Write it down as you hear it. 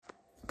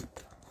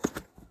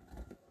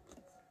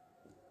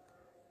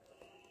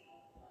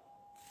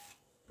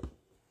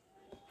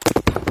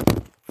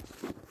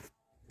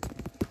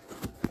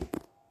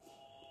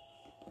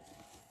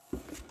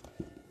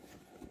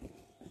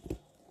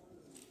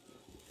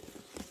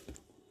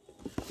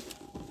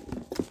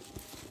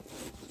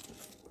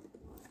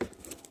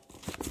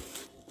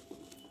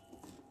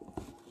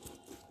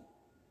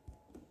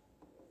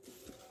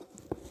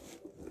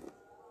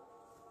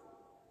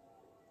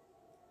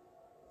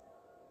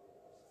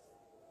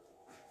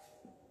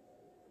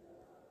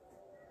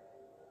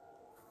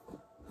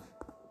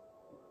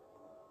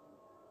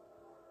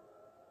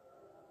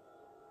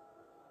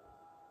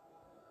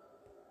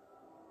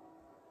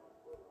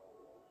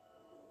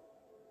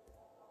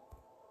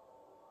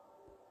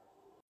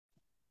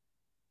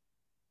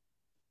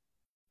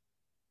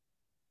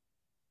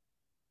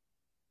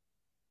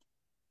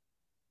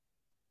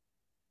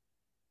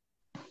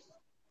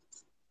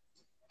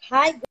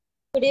Hi,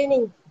 good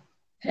evening.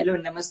 Hello,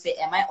 namaste.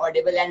 Am I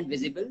audible and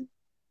visible?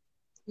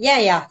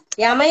 Yeah.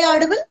 Am I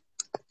audible?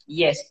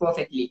 Yes,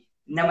 perfectly.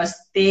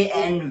 Namaste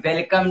and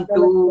welcome Namaste.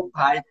 to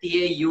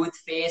Bharatiya Youth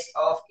Face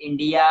of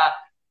India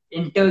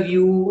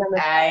interview.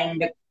 Namaste.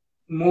 And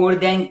more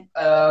than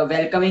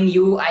welcoming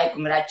you, I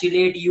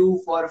congratulate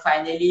you for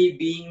finally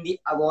being the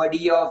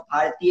awardee of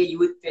Bharatiya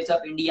Youth Face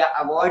of India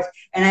Awards.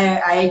 And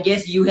I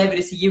guess you have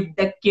received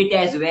the kit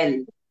as well.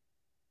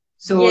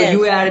 So Yes,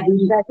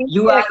 that is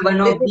you are good. one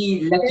This of is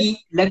the good.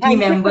 lucky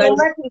Thank you so members.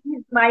 much. It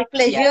is my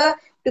Yeah, pleasure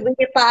to be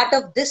a part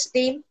of this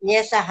team.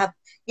 Yes, I have.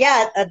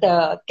 Yeah,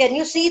 can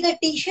you see the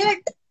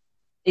T-shirt?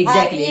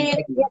 exactly. Yes,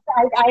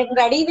 I am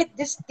ready with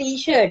this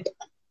T-shirt.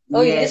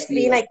 Oh, in this Yes,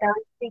 screen yes. I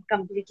can't see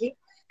completely,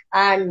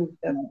 and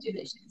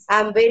Congratulations.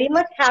 I'm very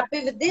much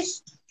happy with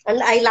this,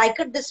 and I like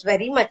it this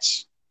very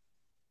much.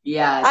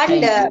 Yeah,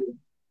 And thank you.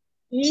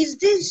 is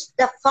this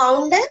the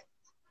founder?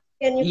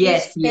 Can you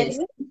Yes, please tell yes.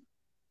 me?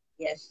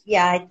 Yes.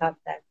 Yeah, I thought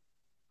that.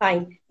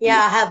 Fine. Yeah,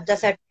 Ye- I have the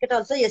certificate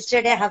also.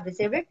 Yesterday I have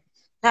received it.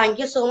 Thank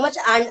you so much.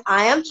 And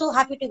I am so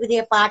happy to be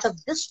a part of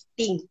this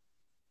team.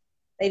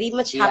 Very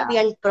much Yeah. happy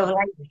and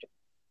privileged.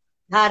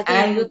 Bharatiya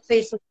And Youth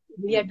Face of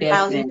India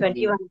definitely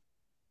 2021.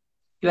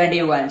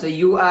 21. So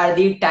you are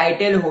the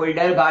title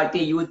holder,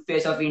 Bharatiya Youth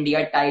Face of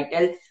India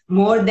title.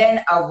 More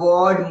than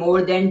award,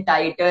 more than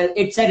title,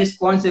 it's a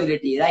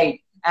responsibility, right?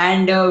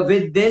 And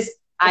with this,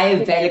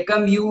 I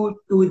welcome you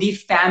to the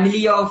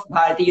family of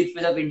Bharatiya Youth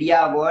Face of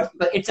India Awards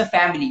because it's a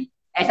family.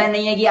 ऐसा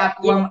नहीं है कि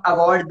आपको Yes, हम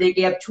award दे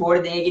के अब छोड़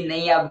दें कि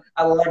नहीं अब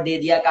अवार्ड दे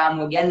दिया काम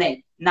हो गया नहीं.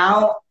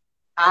 Now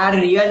our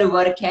real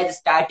work has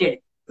started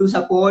to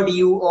support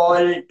you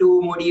all,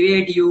 to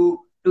motivate you,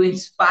 to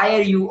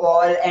inspire you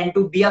all, and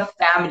to be a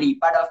family,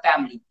 part of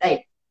family,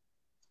 right?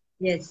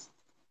 yes.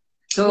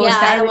 So Yeah, I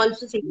start am with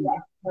also saying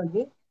that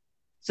only.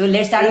 so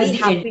let's start with Very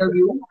the happy to be a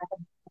interview. part of.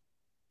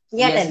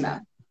 Yeah, Yes, tell me.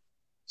 ma'am.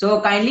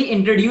 So kindly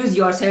introduce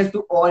yourself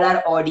to all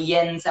our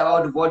audience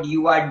about what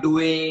you are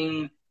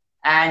doing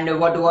and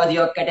what was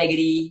your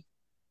category.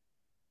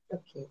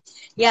 Okay.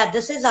 Yeah,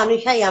 this is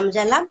Anusha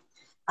Yamjala.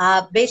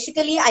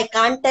 Basically, I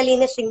can't tell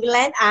in a single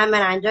line. I am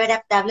an Android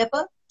app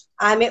developer.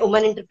 I am a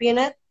woman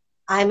entrepreneur.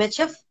 I am a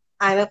chef.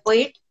 I am a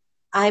poet.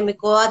 I am a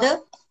co-author.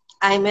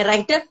 I am a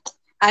writer.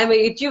 I am a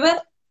YouTuber.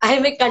 I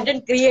am a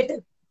content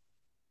creator.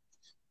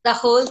 The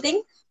whole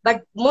thing.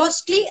 But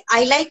mostly,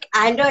 I like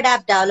Android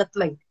app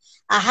development.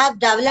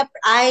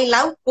 I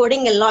love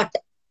coding a lot.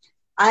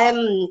 I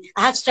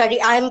have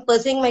studied, I am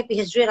pursuing my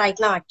PhD right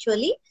now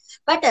actually.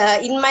 But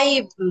in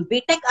my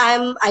BTech, I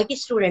am IT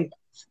student.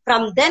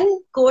 From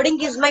then, coding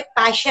is my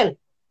passion.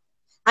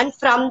 And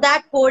from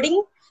that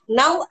coding,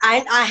 now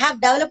and I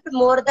have developed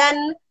more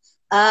than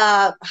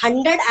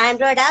 100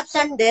 Android apps,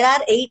 and there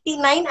are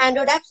 89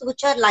 Android apps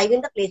which are live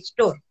in the Play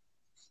Store.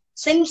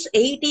 Since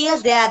 8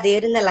 years, they are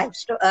there in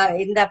the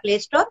in the Play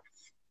Store.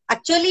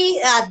 Actually,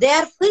 they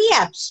are free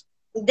apps.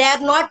 They are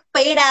not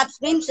paid apps.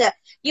 Means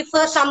if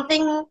for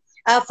something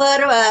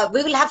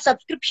we will have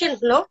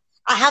subscriptions. No,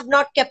 I have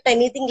not kept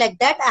anything like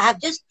that. I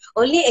have just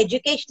only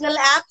educational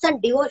apps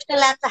and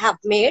devotional apps I have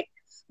made.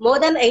 More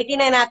than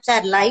 89 apps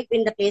are live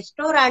in the Play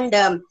Store, and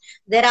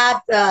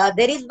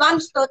there is one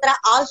Stotra,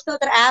 All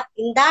Stotra app.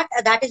 In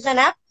that is an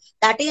app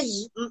that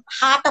is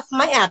heart of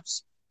my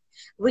apps.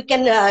 We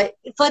can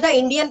for the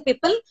Indian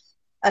people,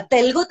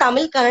 Telugu,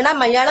 Tamil, Kannada,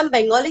 Malayalam,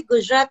 Bengali,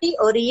 Gujarati,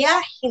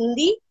 Oriya,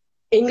 Hindi,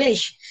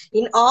 English.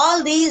 In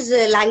all these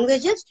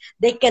languages,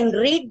 they can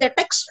read the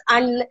text,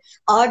 and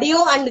audio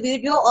and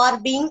video are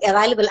being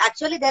available.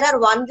 Actually, there are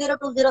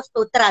 1020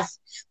 stotras.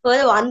 For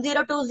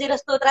 1020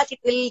 stotras, it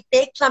will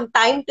take some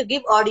time to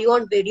give audio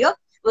and video.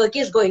 Work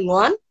is going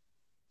on.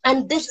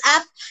 And this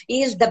app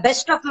is the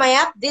best of my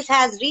app. This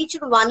has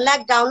reached 1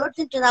 lakh downloads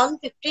in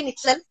 2015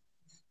 itself.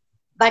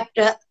 But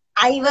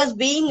I was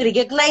being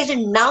recognized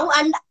now,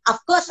 and of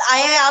course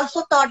I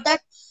also thought that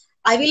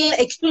I will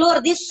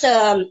explore this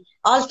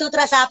all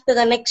sutras app to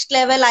the next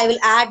level. I will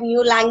add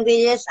new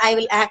languages. I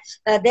will add,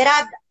 there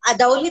are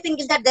the only thing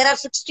is that there are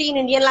 16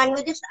 Indian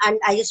languages, and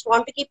I just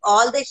want to keep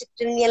all the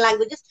 16 Indian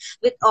languages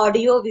with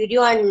audio,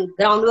 video, and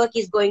groundwork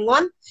is going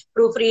on,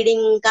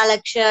 proofreading,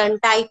 collection,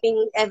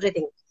 typing,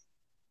 everything.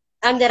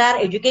 And there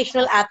are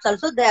educational apps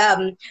also.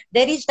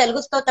 There is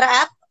Telugu Stotra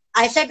app.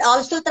 I said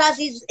All Stotras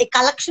is a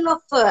collection of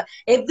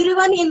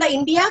everyone in the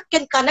India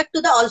can connect to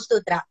the All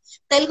Stotra.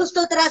 Telugu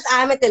Stotras,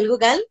 I am a Telugu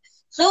girl.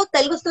 So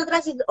Telugu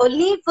Stotras is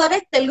only for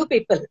a Telugu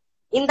people.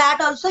 In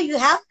that also you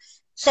have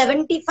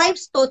 75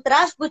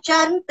 stotras which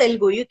are in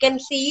Telugu. You can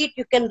see it,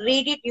 you can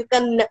read it, you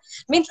can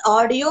means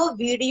audio,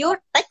 video,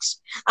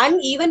 text, and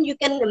even you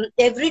can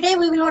every day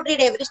we will not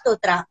read every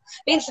stotra.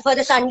 Means for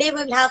the Sunday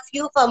we will have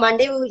few, for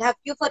Monday we will have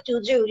few, for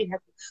Tuesday we will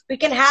have few. We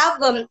can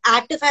have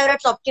add to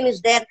favorites option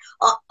is there,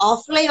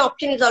 offline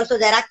option is also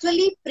there.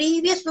 Actually,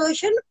 previous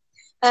version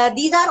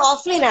these are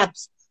offline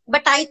apps.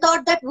 But I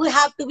thought that we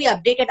have to be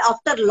updated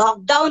after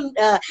lockdown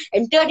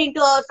entered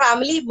into our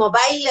family.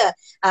 Mobile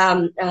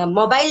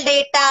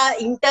data,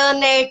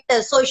 internet,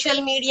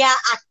 social media,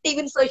 active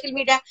in social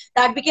media,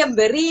 that became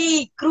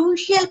very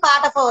crucial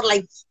part of our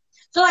lives.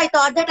 So I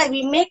thought that I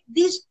will make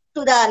these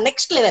to the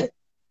next level.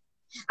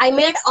 I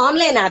made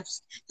online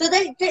apps so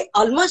that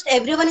almost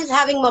everyone is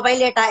having mobile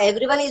data.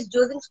 Everyone is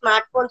using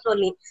smartphones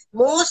only.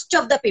 Most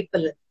of the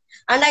people.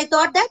 And I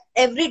thought that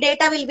every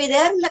data will be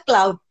there in the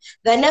cloud.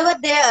 Whenever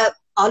they,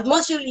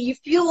 almost if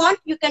you want,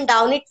 you can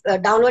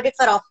download it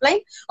for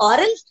offline, or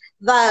else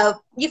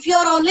if you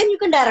are online, you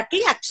can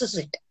directly access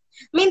it.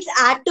 Means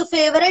add to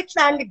favorites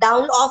and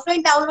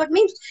offline download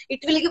means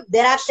it will give,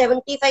 there are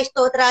 75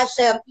 stotras,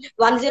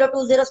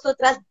 1020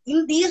 stotras.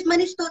 In these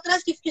many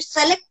stotras, if you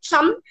select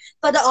some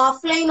for the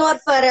offline or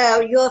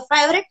for your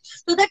favorite,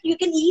 so that you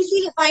can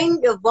easily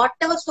find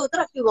whatever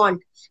sutras you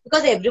want,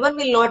 because everyone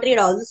will not read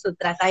all the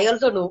sutras. I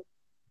also know.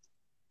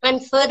 And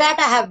for that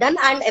I have done.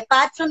 And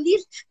apart from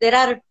these, there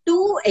are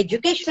two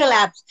educational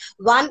apps.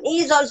 One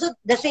is also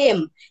the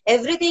same.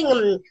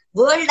 Everything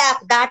world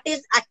app. That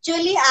is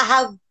actually I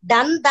have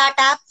done that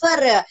app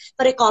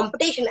for a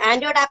competition,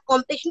 Android app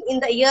competition in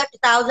the year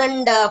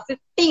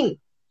 2015.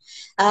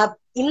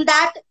 In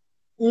that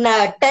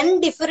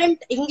 10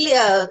 different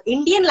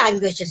Indian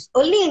languages,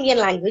 only Indian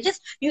languages,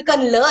 you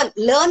can learn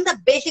the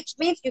basics.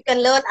 Means you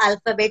can learn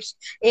alphabets,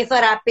 A for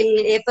apple,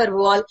 A for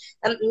wall,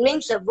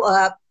 means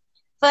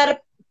for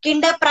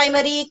kinder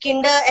primary,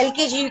 kinder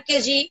LKG,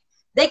 UKG,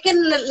 they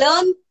can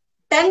learn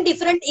 10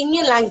 different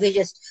Indian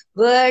languages,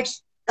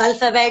 words,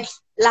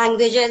 alphabets,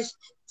 languages,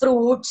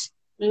 fruits,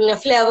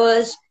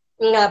 flavors,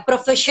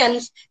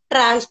 professions,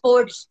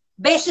 transports,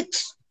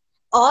 basics,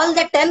 all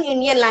the 10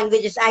 Indian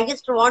languages. I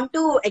just want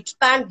to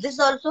expand this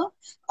also.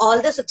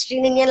 All the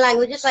 16 Indian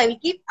languages I will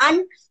keep,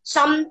 and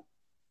some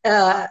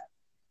uh,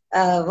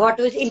 what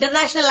was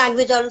international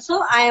language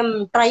also I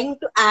am trying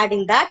to add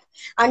in that.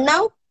 And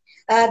now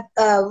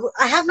I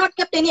have not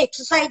kept any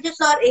exercises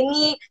or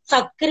any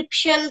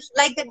subscriptions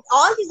like that.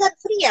 All these are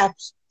free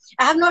apps.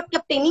 I have not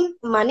kept any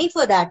money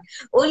for that.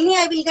 Only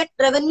I will get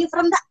revenue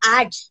from the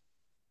ads.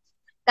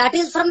 That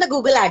is from the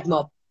Google Ad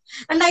Mob.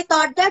 And I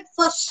thought that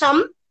for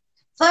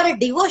a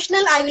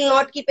devotional, I will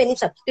not keep any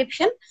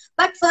subscription.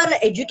 But for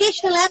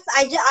educational apps,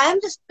 I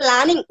am just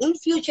planning in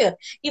future.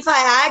 If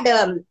I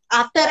add,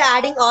 after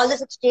adding all the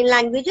 16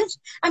 languages,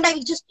 and I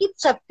will just keep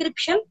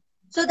subscription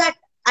so that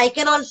I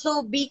can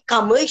also be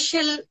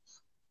commercial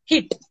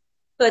hit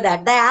for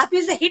that. The app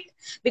is a hit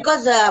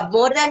because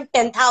more than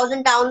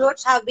 10,000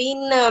 downloads have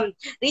been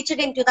reached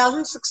in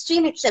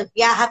 2016 itself.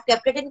 Yeah, I have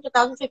kept it in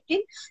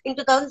 2015. In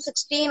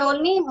 2016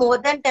 only, more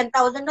than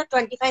 10,000 or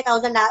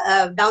 25,000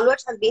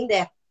 downloads have been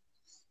there.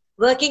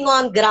 Working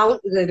on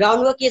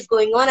groundwork is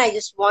going on. I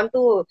just want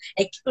to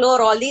explore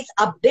all these,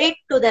 update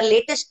to the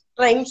latest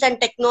trends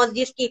and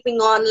technologies, keeping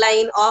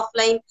online,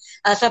 offline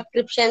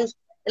subscriptions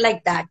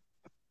like that.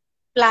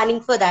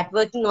 Planning for that,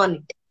 working on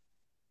it.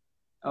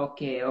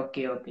 Okay.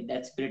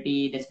 That's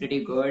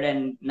pretty good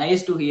and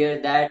nice to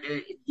hear that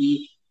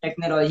the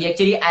technology.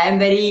 Actually, I am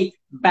very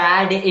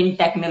bad in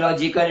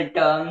technological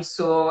terms,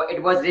 so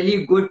it was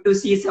really good to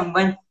see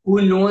someone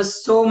who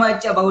knows so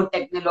much about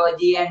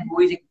technology and who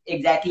is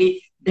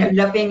exactly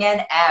developing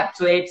an app.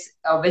 So it's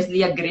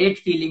obviously a great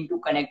feeling to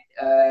connect.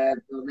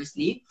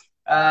 Obviously,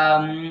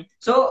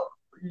 so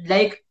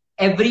like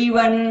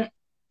everyone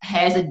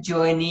has a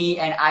journey,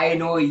 and I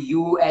know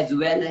you as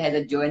well has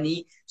a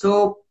journey.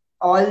 So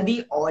all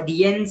the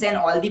audience and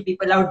all the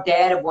people out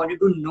there wanted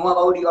to know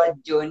about your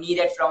journey,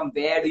 that from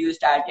where do you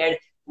started,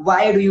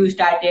 why do you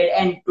started,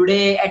 and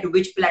today at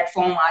which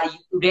platform are you,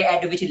 today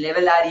at which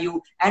level are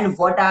you, and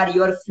what are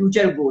your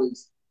future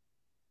goals?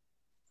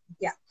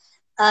 Yeah.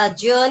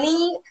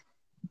 Journey,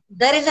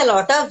 there is a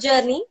lot of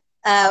journey.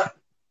 I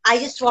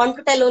just want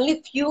to tell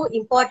only few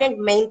important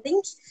main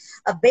things.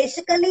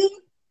 Basically,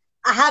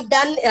 I have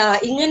done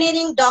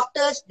engineering,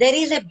 doctors. There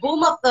is a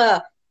boom of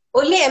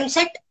only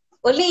MSET,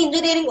 only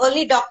engineering,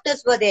 only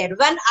doctors were there.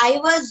 When I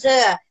was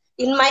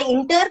in my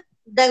inter,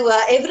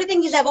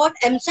 everything is about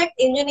MSET,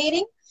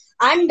 engineering,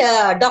 and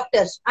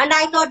doctors. And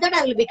I thought that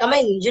I will become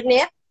an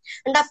engineer.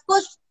 And of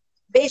course,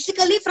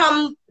 basically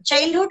from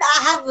childhood,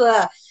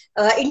 I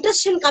have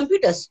interest in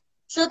computers.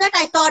 So that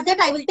I thought that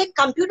I will take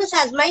computers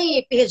as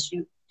my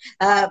PhD,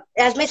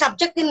 as my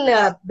subject in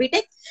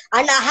BTech.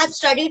 And I have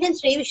studied in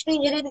Sri Vishnu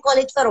Engineering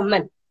College for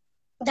Women.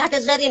 That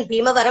is there in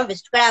Bhimavaram,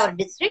 West Godavari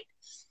district.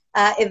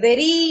 A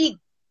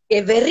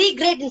very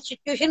great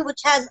institution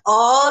which has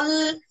all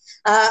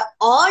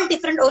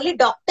different. Only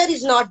doctor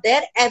is not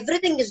there.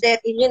 Everything is there.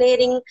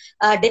 Engineering,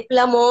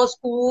 diploma,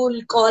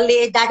 school,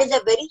 college. That is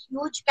a very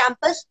huge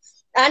campus.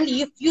 And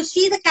if you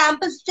see the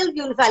campus itself,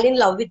 you will fall in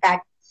love with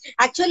that.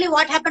 Actually,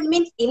 what happened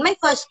means in my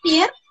first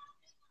year,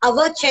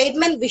 our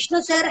chairman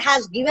Vishnu sir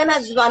has given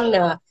us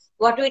one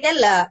what we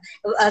tell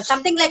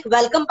something like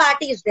welcome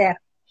party is there.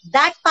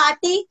 That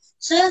party,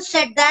 sir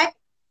said that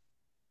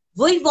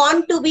we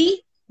want to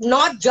be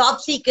not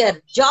job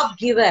seeker, job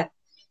giver.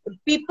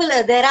 People,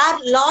 there are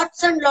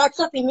lots and lots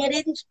of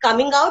engineering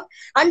coming out,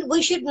 and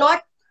we should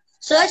not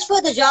search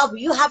for the job.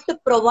 You have to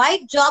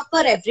provide job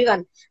for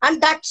everyone,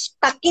 and that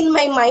stuck in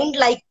my mind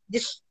like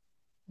this.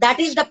 That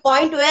is the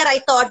point where I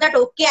thought that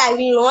okay, I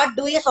will not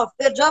do a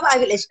software job. I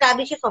will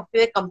establish a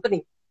software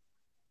company.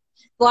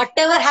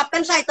 Whatever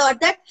happens, I thought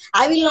that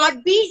I will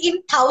not be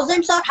in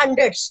thousands or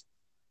hundreds,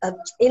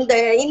 in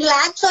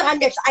lakhs or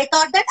hundreds. I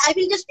thought that I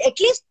will just, at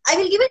least I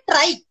will give it a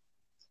try.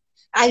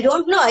 I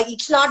don't know.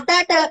 It's not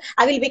that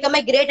I will become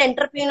a great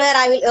entrepreneur.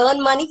 I will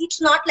earn money.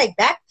 It's not like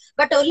that.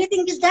 But only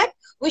thing is that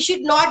we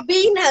should not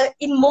be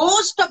in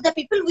most of the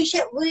people. We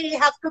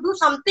have to do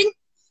something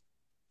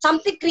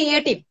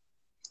creative.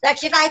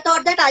 That's it. I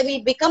thought that I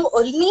will become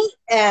only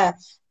I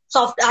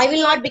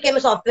will not become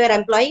a software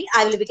employee.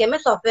 I will become a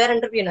software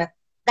entrepreneur.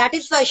 That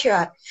is for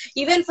sure.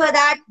 Even for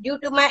that, due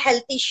to my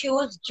health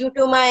issues, due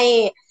to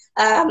my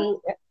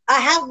I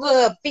have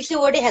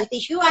PCOD health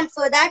issue, and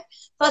for that,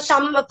 for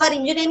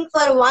engineering,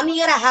 for 1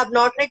 year I have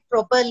not read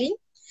properly.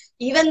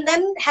 Even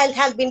then, health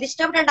has been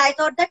disturbed, and I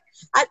thought that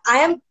I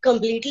am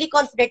completely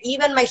confident.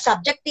 Even my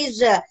subject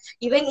is,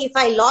 even if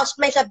I lost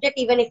my subject,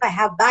 even if I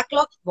have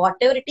backlogs,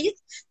 whatever it is,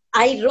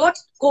 I wrote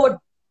code.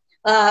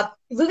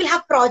 We will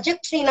have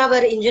projects in our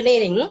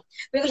engineering.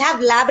 We will have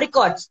lab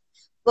records.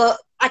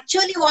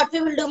 Actually, what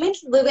we will do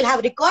means we will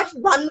have records.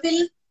 One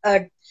will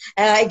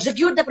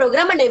execute the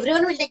program, and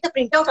everyone will take the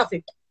printout of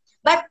it.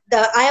 But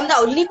I am the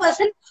only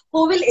person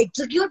who will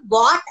execute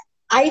what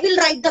I will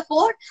write the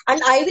code, and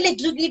I will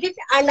execute it,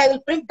 and I will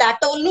print that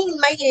only in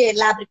my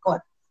lab record.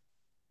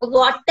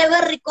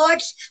 Whatever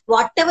records,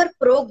 whatever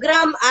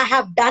program I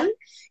have done,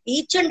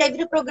 each and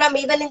every program,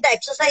 even in the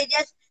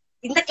exercises,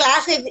 in the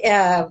class,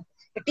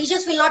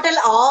 teachers will not tell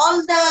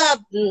all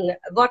the,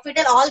 what we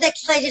tell, all the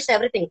exercises,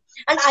 everything.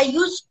 And I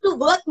used to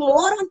work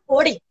more on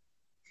coding.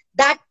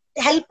 That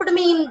helped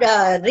me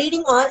in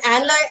reading on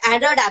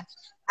Android apps.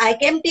 I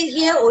came till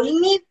here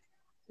only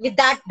with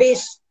that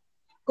base.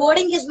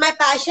 Coding is my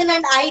passion,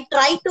 and I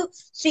try to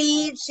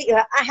see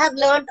I have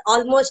learned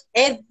almost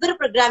every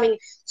programming: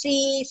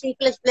 C, C++,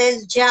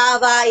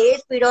 Java,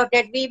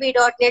 ASP.NET,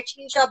 VB.NET,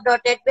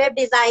 C#.NET, web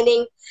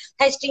designing,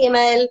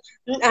 HTML,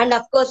 and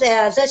of course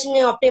search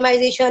engine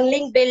optimization,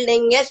 link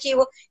building,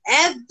 SEO,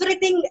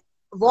 everything.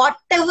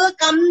 Whatever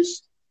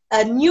comes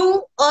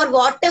new, or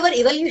whatever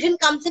evolution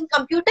comes in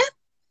computer,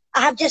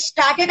 I have just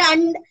started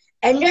and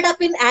ended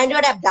up in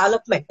Android app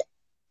development.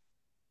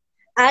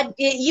 And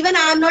even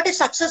I am not a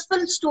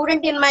successful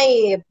student in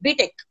my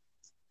BTech,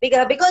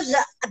 because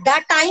at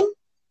that time,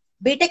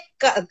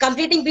 BTech,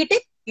 completing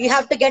BTech, you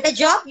have to get a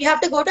job, you have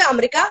to go to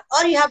America,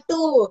 or you have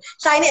to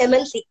sign a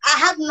MNC.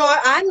 I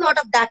am not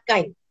of that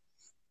kind.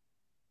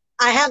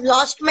 I have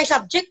lost my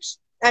subjects,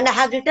 and I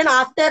have written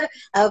after,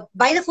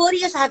 by the 4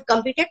 years I have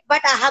completed,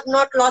 but I have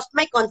not lost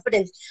my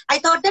confidence. I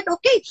thought that,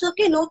 okay, it's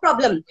okay, no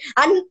problem.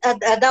 And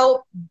the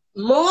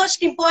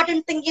most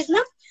important thing is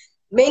now,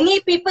 many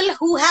people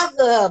who have,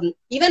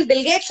 even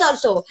Bill Gates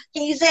also,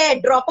 he is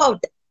a dropout.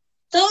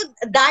 So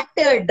that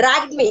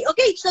dragged me.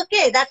 Okay, it's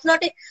okay. That's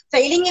not a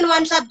failing in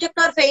one subject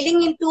or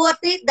failing in 2 or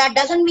 3. That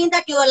doesn't mean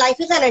that your life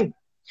is an end.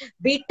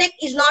 BTech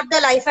is not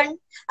the life end.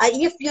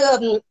 If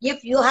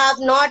you have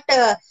not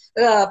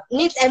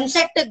needs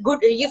MSET good,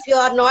 if you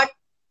are not,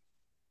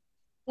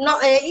 no,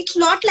 it's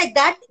not like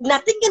that.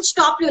 Nothing can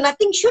stop you.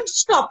 Nothing should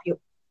stop you.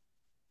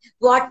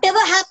 Whatever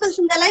happens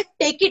in the life,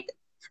 take it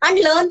and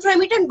learn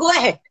from it and go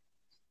ahead.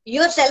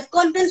 Your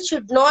self-confidence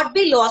should not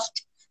be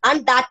lost,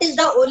 and that is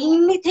the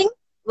only thing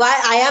why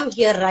I am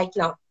here right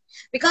now.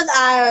 Because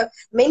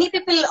many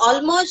people,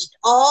 almost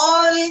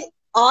all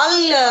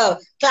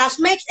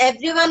classmates,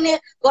 everyone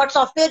got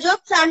software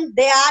jobs, and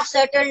they are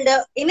settled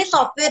in a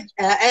software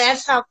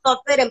as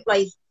software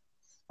employees.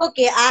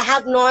 Okay, I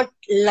have not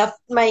left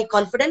my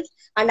confidence,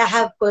 and I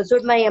have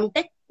pursued my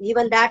MTech.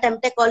 Even that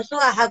MTech also,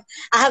 I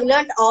have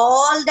learned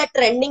all the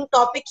trending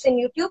topics in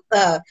YouTube,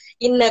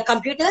 in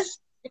computers.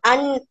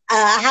 And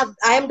I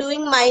am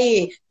doing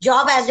my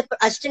job as an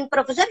assistant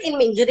professor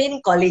in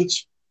engineering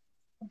college.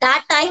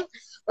 That time,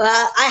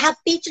 I have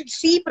taught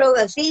C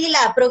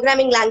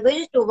programming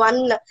language to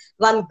one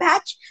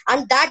batch,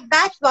 and that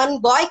batch, one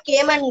boy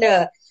came and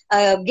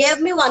gave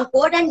me one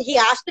code, and he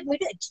asked me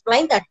to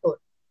explain that code.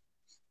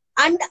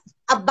 And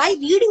by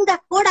reading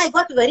that code, I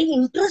got very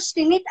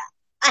interested in it.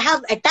 I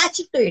have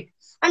attached to it,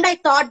 and I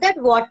thought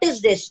that, what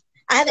is this?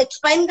 I have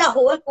explained the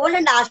whole code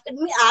and asked him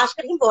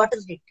what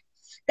is it.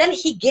 Then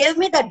he gave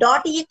me the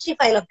 .exe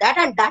file of that,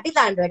 and that is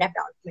Android app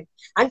development.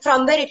 And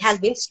from where it has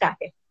been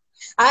started.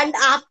 And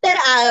after,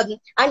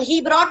 and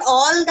he brought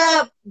all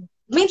the,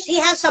 means he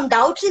has some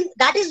doubts in,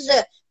 that is,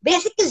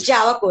 basic is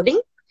Java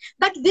coding.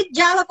 But with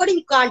Java coding,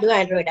 you can't do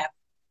Android app.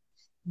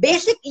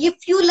 Basic,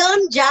 if you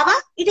learn Java,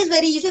 it is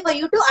very easy for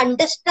you to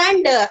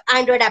understand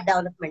Android app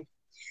development.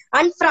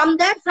 And from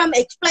that, from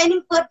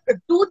explaining for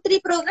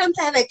 2-3 programs,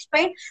 I have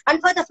explained. And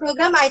for the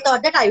program, I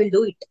thought that I will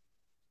do it.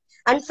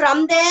 And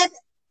from there,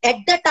 at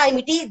the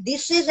time,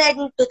 this is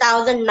in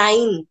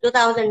 2009.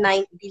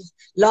 It is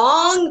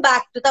long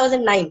back,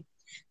 2009.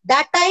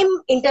 That time,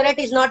 internet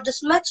is not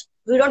this much.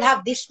 We don't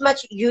have this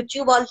much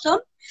YouTube also.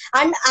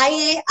 And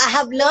I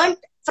have learned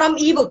from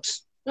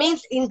ebooks.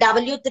 Means in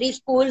W3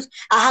 schools,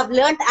 I have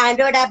learned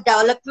Android app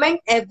development,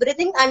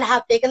 everything, and I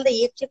have taken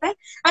the exe file,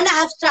 and I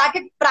have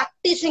started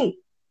practicing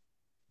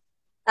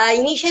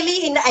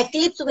Initially in the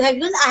Eclipse we have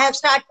used, I have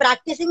started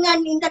practicing,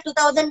 and in the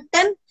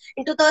 2010,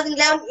 in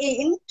 2011,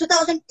 in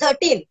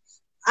 2013,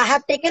 I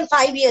have taken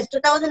 5 years,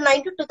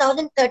 2009 to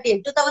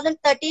 2013.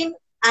 2013,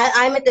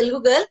 I am a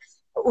Telugu girl.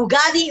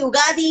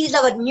 Ugadi is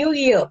our new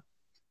year.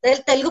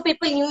 The Telugu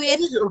people new year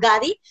is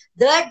Ugadi.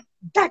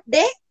 That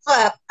day,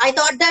 I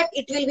thought that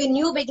it will be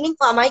new beginning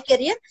for my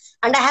career,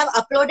 and I have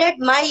uploaded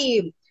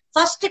my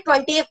first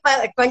 25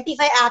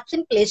 apps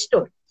in Play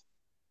Store.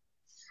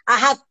 I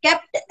have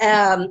kept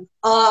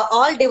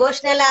all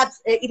devotional apps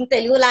in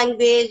Telugu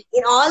language,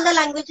 in all the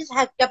languages I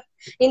have kept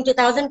in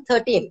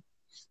 2013.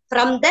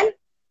 From then,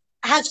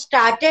 I have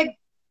started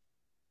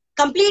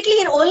completely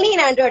in only in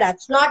Android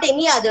apps, not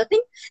any other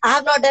thing. I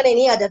have not done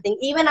any other thing.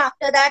 Even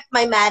after that,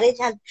 my marriage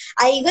has,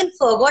 I even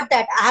forgot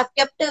that I have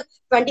kept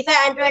 25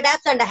 Android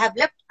apps and I have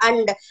left,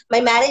 and my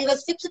marriage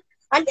was fixed,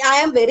 and I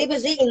am very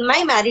busy in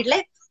my married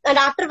life. And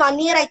after 1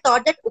 year, I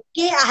thought that,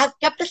 okay, I have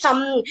kept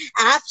some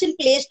apps in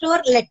Play Store.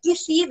 Let me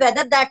see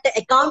whether that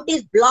account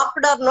is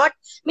blocked or not.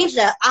 Means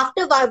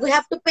after we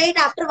have to pay it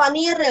after 1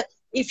 year.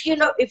 If you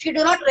know, if you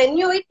do not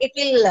renew it,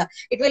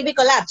 it will be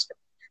collapsed.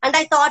 And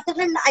I thought that,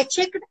 and I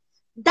checked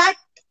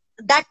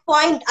that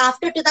point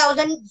after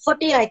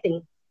 2014, I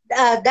think.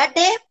 That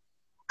day,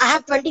 I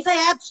have 25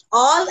 apps.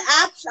 All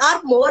apps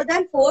are more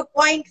than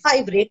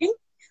 4.5 rating,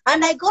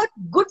 and I got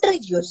good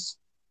reviews.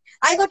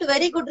 I got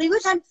very good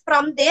reviews, and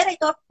from there I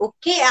thought,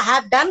 okay, I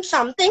have done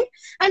something,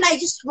 and I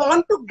just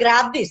want to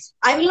grab this.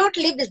 I will not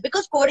leave this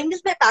because coding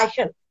is my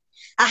passion.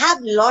 I have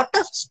lot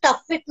of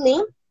stuff with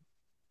me,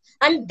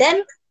 and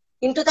then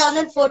in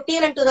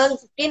 2014 and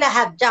 2015, I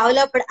have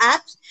developed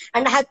apps,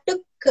 and I have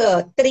took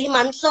 3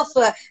 months of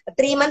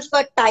 3 months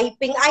for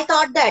typing. I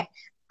thought that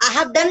I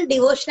have done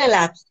devotional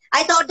apps.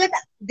 I thought that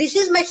this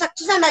is my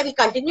success, and I will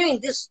continue in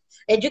this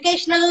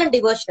educational and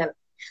devotional.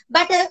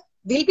 But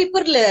will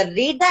people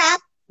read the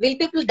app? Will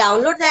people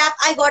download the app?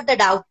 I got the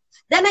doubt.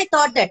 Then I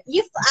thought that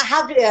if I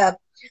have,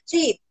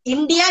 see,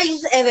 India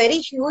is a very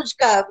huge,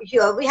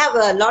 we have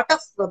a lot of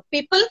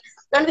people,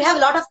 and we have a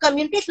lot of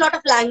communities, lot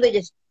of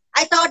languages.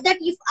 I thought that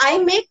if I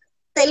make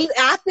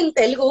app in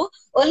Telugu,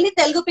 only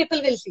Telugu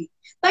people will see.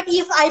 But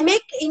if I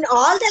make in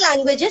all the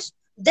languages,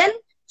 then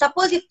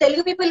suppose if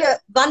Telugu people,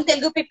 one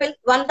Telugu people,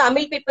 one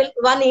Tamil people,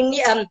 one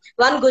Indian,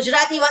 one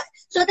Gujarati,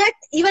 so that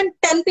even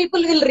 10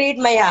 people will read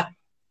my app.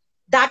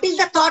 That is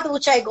the thought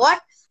which I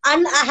got,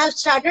 and I have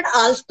started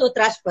all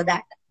stotras for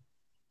that.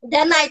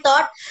 Then I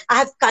thought I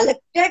have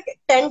collected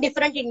 10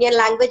 different Indian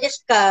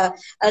languages.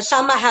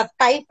 Some I have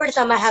typed,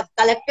 some I have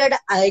collected,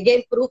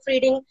 again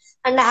proofreading,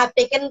 and I have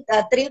taken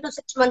 3 to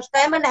 6 months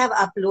time, and I have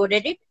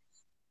uploaded it.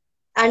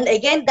 And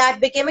again, that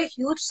became a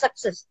huge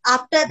success.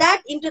 After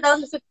that, in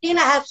 2015,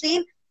 I have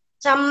seen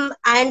some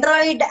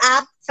Android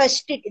app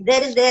fest.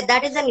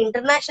 That is an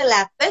international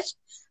app fest,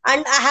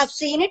 and I have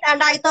seen it,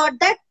 and I thought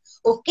that,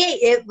 okay,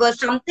 it was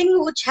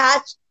something which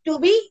has to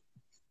be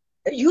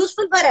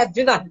useful for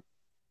everyone.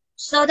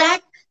 So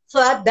that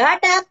for that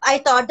app, I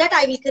thought that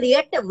I will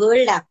create a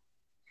world app.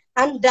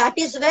 And that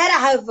is where I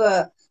have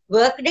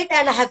worked it,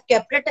 and I have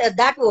kept it,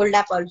 that world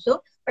app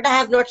also. But I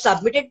have not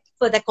submitted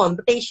for the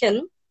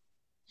competition.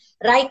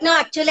 Right now,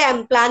 actually,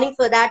 I'm planning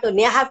for that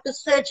only. I have to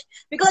search,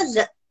 because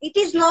it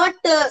is not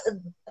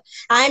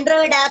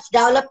Android apps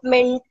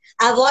development,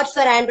 awards for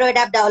Android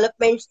app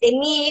developments,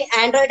 any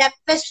Android app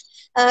fest,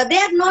 they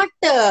are not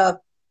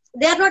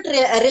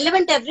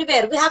relevant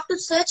everywhere. We have to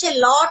search a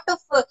lot of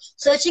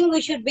searching.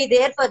 We should be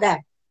there for that.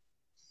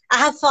 I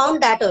have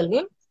found that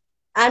only.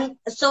 And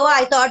so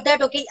I thought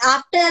that, okay,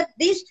 after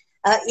this,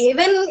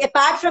 even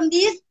apart from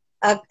these,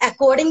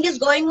 coding is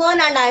going on,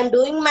 and I am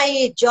doing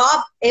my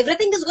job.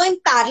 Everything is going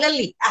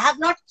parallelly. I have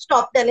not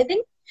stopped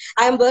anything.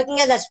 I am working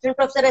as assistant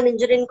professor in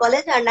engineering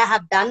college, and I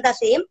have done the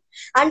same.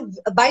 And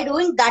by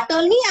doing that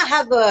only, I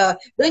have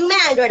doing my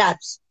Android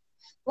apps.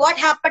 What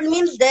happened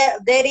means there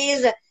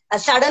is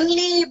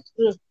suddenly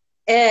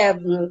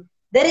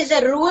there is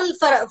a rule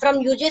from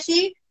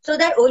UGC, so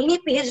that only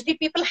PhD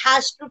people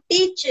has to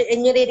teach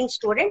engineering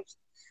students,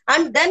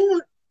 and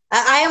then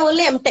I am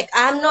only MTech.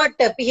 I am not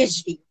a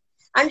PhD,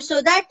 and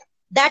so that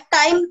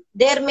time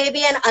there may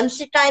be an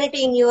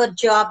uncertainty in your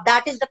job.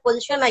 That is the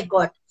position I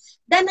got.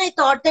 Then I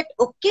thought that,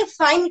 okay,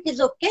 fine, it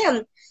is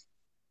okay.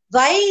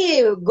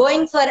 Why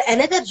going for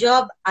another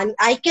job? And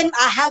I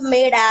have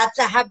made apps,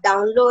 I have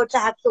downloads, I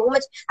have so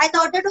much. I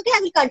thought that, okay,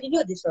 I will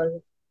continue this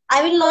only.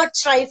 I will not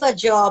try for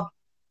job.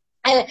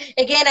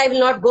 Again, I will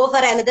not go for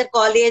another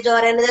college or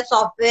another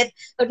software.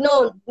 But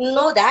no,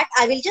 that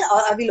I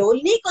will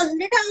only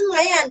concentrate on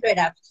my Android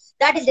apps.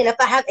 That is enough.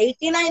 I have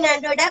 89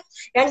 Android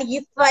apps, and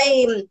if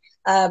I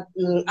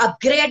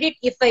upgrade it,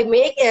 if I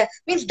make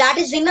means that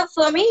is enough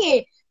for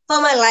me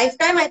for my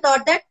lifetime. I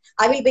thought that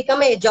I will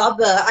become a job.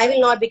 I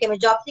will not become a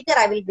job seeker.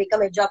 I will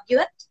become a job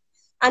giver.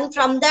 And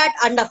from that,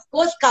 and of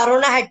course,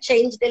 Corona had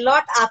changed a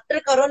lot. After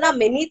Corona,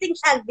 many things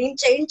have been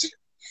changed.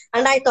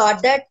 And I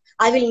thought that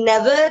I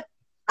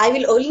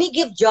will only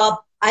give job.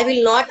 I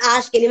will not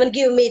ask anyone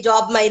give me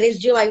job, my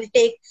resume I will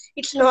take.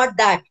 It's not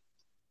that.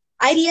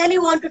 I really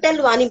want to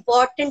tell one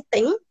important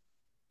thing.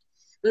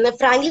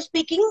 Frankly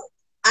speaking,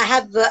 I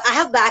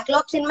have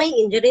backlogs in my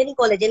engineering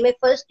college. In my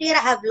first year, I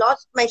have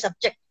lost my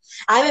subject.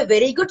 I am a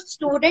very good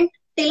student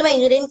till my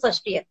engineering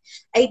first year.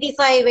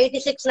 85,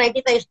 86,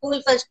 95,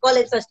 school first,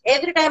 college first.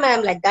 Every time I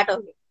am like that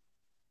only.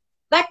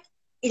 But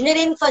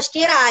engineering first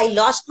year, I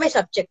lost my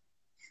subject.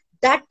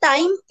 That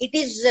time, it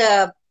is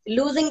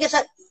losing a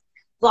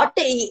what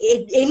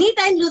any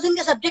time losing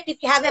a subject. If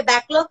you have a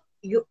backlog,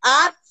 you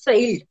are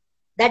failed.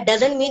 That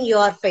doesn't mean you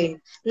are failed.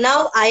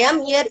 Now I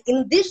am here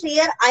in this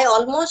year. I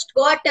almost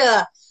got.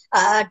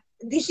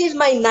 This is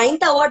my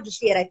ninth award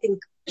this year, I think.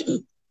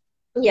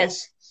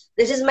 Yes,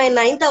 this is my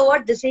ninth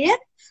award this year,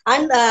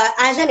 and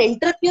as an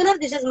entrepreneur,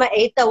 this is my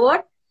eighth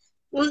award.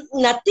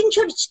 Nothing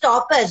should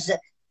stop us.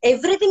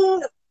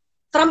 Everything,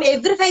 from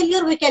every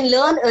failure we can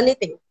learn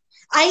anything.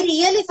 I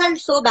really felt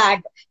so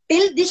bad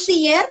till this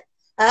year.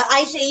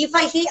 I say, if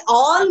I see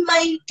all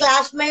my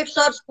classmates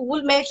or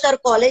schoolmates or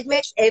college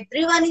mates,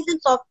 everyone is in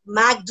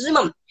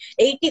maximum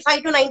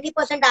 85 to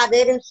 90% are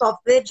there in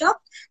software job,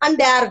 and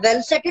they are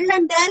well settled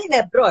and they are in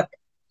abroad.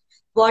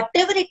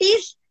 Whatever it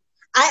is,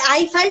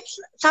 I felt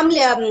some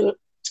we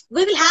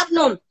will have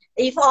known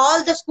if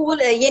all the school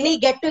any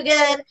get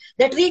together,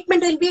 the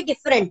treatment will be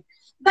different.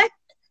 But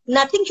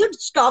nothing should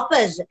stop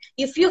us.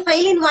 If you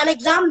fail in one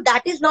exam,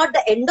 that is not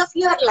the end of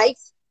your life.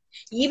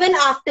 Even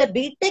after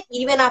BTech,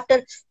 even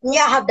after,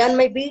 yeah, I have done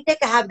my BTech,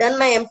 I have done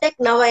my MTech,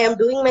 now I am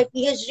doing my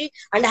PhD,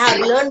 and I have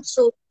learned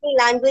so many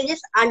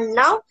languages, and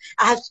now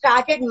I have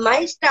started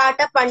my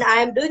startup, and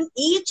I am doing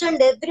each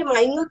and every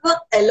minute work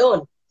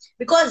alone.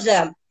 Because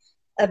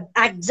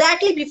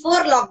exactly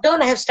before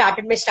lockdown, I have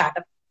started my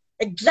startup.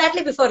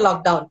 Exactly before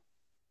lockdown.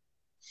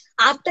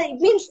 After, it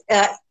means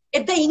at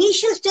the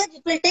initial stage,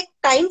 it will take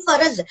time for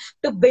us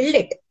to build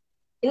it.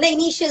 In the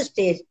initial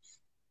stage,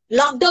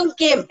 lockdown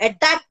came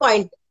at that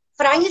point.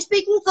 Frankly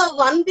speaking, for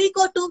 1 week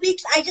or 2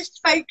 weeks, I just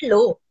felt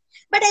low.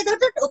 But I thought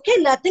that, okay,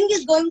 nothing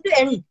is going to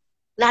end.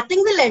 Nothing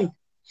will end.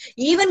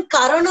 Even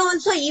Corona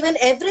also, even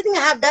everything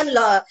I have done,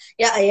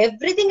 yeah,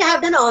 everything I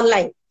have done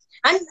online.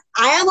 And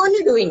I am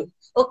only doing.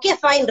 Okay,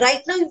 fine.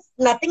 Right now, if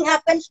nothing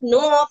happens, no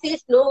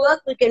office, no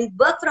work, we can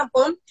work from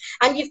home.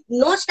 And if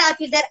no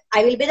staff is there,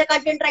 I will be the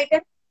content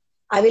writer.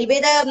 I will be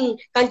the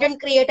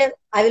content creator.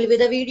 I will be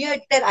the video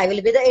editor. I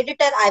will be the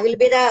editor. I will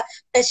be the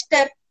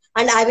tester.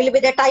 And I will be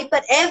the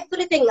typer.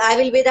 Everything. I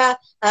will be the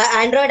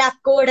Android app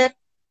coder.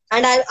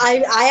 And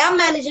I am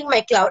managing my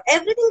cloud.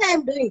 Everything I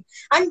am doing.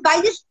 And by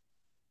this,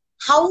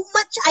 how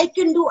much I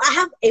can do? I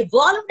have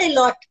evolved a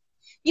lot.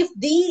 If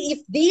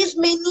these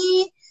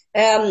many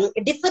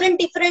different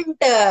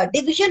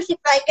divisions, if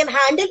I can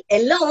handle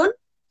alone,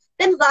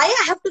 then why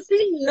I have to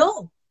feel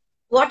low?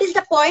 What is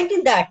the point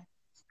in that?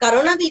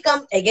 Corona will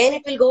come again,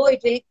 it will go,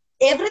 everything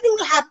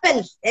will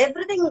happen.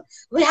 Everything,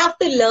 we have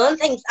to learn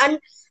things, and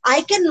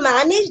I can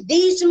manage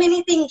these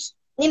many things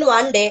in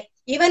one day.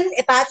 Even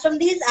apart from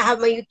these, I have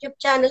my YouTube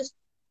channels.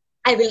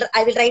 I will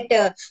write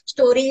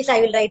stories.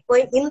 I will write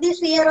poems. In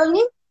this year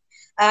only,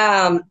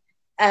 um,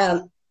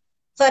 um,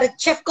 for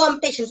chef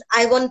competitions,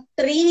 I won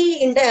 3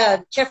 in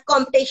the chef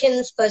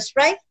competitions first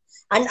prize,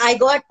 and I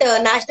got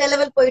national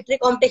level poetry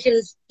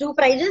competitions 2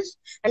 prizes,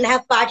 and I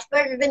have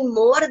participated in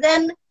more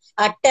than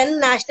 10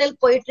 national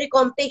poetry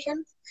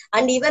competitions.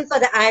 And even for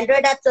the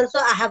Android apps also,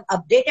 I have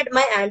updated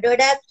my Android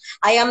apps.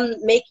 I am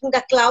making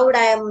the cloud.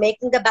 I am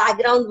making the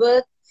background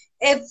work.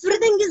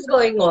 Everything is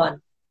going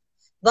on.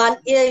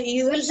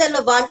 You will say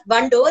no,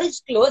 one door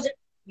is closed.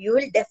 You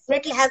will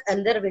definitely have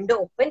another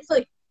window open for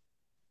you.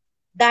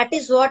 That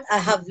is what I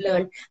have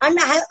learned. And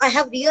I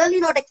have really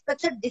not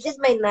expected. This is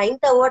my ninth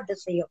award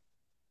this year.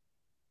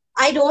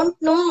 I don't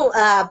know.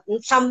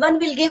 Someone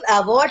will give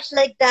awards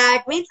like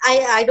that. Means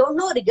I don't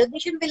know.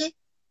 Recognition will.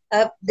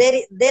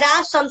 There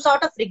are some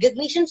sort of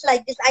recognitions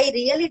like this. I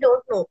really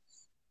don't know.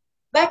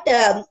 But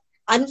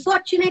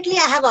unfortunately,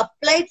 I have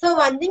applied for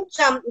one thing.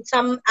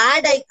 Some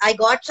ad. I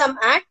got some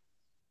ad,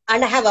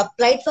 and I have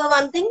applied for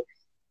one thing,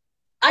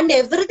 and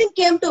everything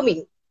came to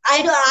me.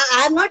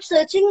 I am not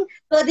searching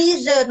for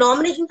these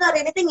nominations or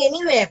anything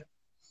anywhere.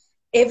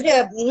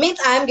 Means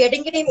I am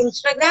getting it in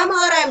Instagram,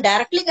 or I am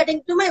directly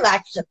getting to my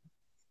WhatsApp.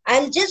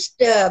 And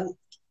just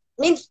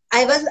means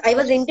I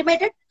was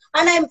intimated,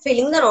 and I am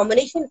filling the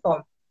nomination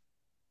form.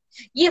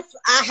 If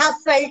I have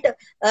felt,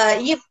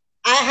 if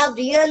I have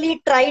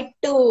really tried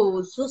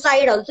to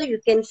suicide, also you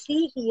can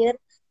see here.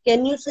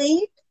 Can you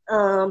see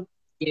it?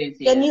 Yes,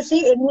 Can you yes.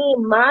 see any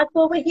mark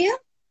over here?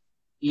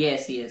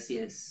 Yes, yes,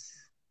 yes.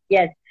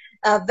 Yes.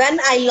 When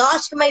I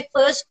lost my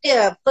first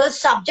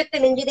subject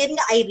in engineering,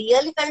 I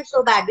really felt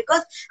so bad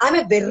because I'm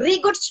a very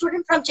good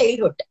student from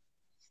childhood.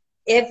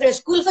 Every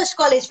school first,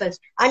 college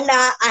first, and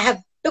I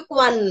have took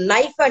one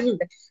knife and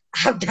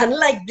have done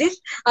like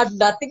this, and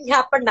nothing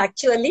happened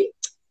actually.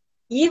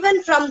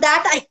 Even from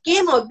that, I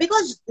came out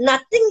because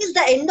nothing is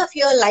the end of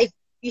your life.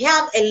 You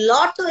have a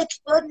lot to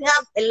explore. You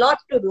have a lot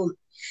to do.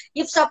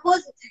 If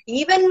suppose,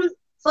 even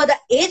for the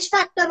age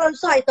factor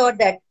also, I thought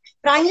that,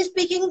 frankly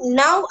speaking,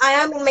 now I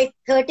am in my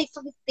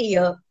 35th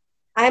year.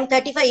 I am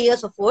 35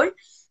 years of old.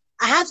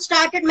 I have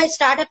started my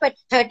startup at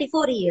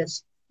 34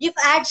 years. If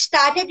I had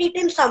started it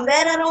in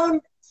somewhere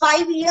around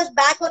 5 years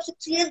back or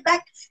 6 years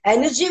back,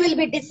 energy will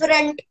be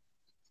different.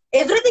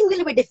 Everything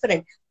will be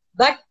different.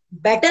 But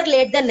better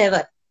late than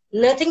never.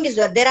 Nothing is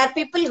there. There are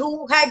people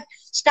who had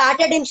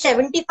started in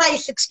 75,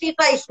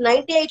 65,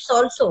 98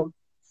 also.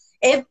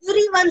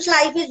 Everyone's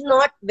life is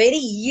not very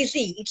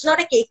easy. It's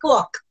not a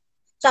cakewalk.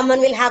 Someone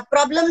will have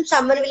problems,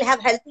 someone will have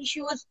health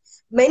issues,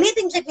 many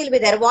things that will be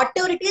there.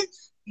 Whatever it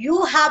is,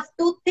 you have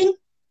to think,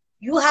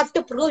 you have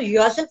to prove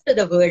yourself to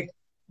the world.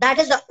 That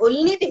is the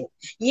only thing.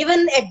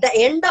 Even at the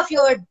end of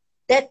your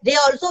death day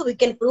also, we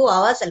can prove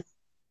ourselves.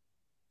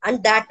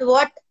 And that's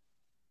what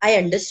I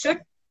understood.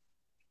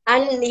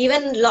 And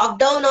even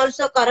lockdown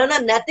also,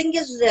 corona, nothing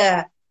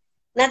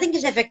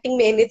is affecting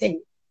me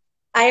anything.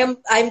 I'm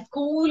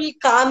cool,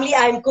 calmly,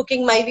 I'm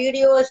cooking my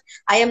videos,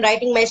 I am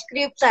writing my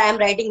scripts, I am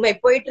writing my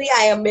poetry,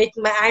 I am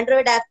making my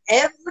Android app,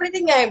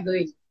 everything I am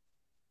doing.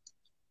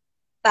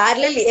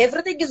 Parallelly,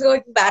 everything is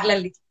going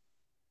parallelly.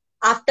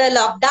 After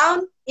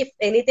lockdown, if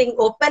anything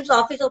opens,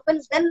 office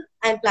opens, then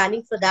I'm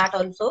planning for that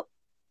also.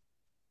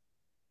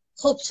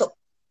 Hope so.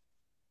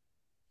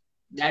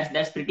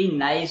 That's pretty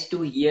nice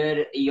to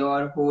hear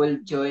your whole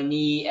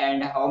journey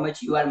and how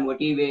much you are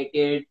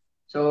motivated.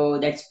 So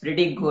that's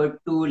pretty good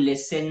to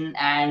listen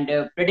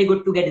and pretty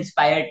good to get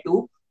inspired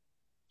too.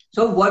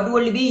 So what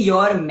will be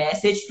your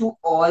message to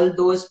all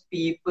those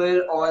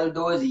people, all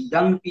those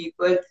young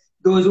people,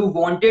 those who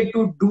wanted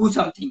to do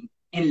something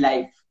in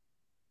life?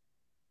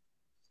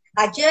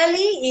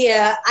 Actually,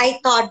 yeah, I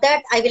thought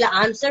that I will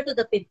answer to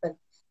the people,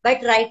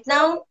 but right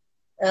now,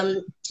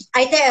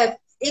 I think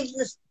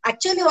if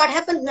actually what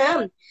happens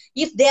now,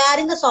 if they are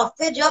in the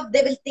software job,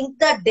 they will think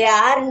that they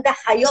are in the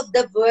high of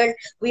the world.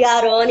 We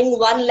are earning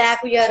 1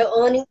 lakh. We are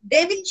earning.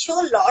 They will show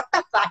a lot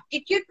of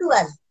attitude to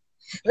us.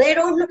 They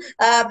don't know.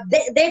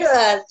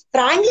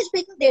 Frankly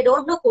speaking, they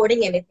don't know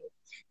coding anything.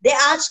 They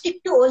are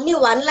stick to only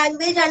one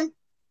language and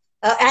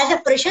as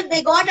a pressure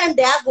they got and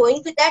they are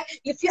going with that.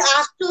 If you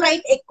ask to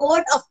write a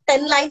code of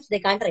 10 lines, they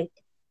can't write.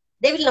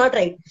 They will not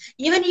write.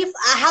 Even if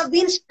I have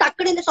been stuck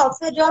in the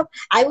software job,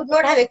 I would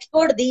not have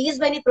explored these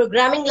many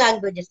programming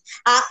languages.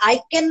 I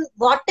can,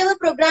 whatever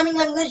programming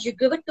language you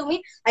give it to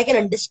me, I can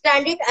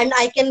understand it and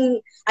I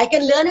can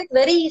learn it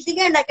very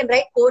easily and I can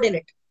write code in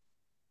it.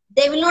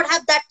 They will not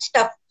have that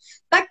stuff.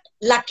 But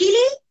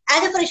luckily,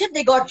 as a fresher,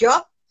 they got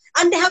job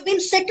and they have been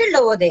settled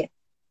over there.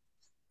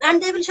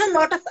 And they will show a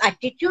lot of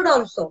attitude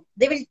also.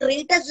 They will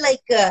treat us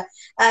like,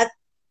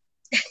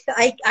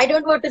 I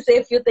don't want to say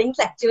a few things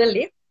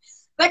actually.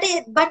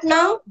 But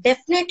now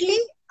definitely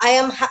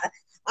I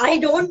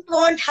don't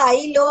want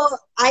high, low.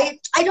 I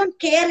don't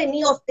care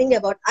any of thing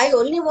about. I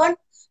only want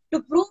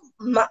to prove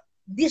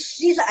this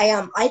is I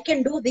am. I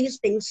can do these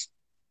things.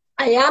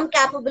 I am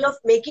capable of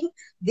making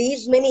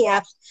these many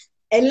apps.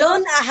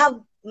 Alone, I have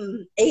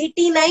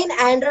 89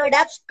 Android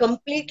apps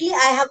completely.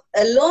 I have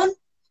alone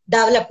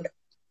developed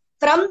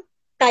from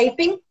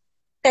typing,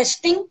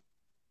 testing,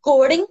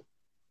 coding,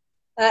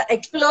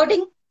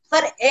 exploding for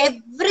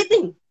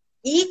everything,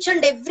 each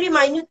and every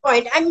minute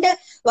point. And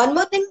one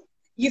more thing,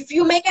 if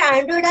you make an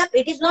Android app,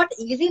 it is not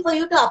easy for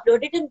you to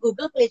upload it in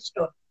Google Play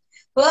Store.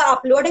 For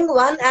uploading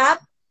one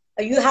app,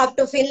 you have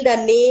to fill the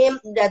name.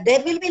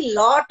 There will be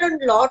lot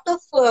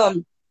of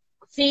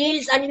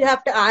fields, and you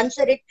have to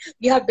answer it.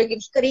 You have to give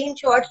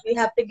screenshots. You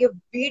have to give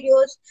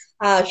videos,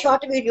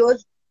 short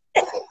videos.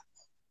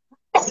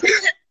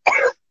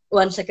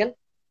 1 second.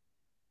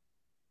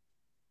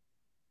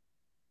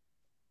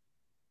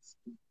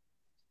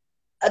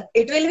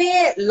 It will be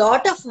a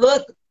lot of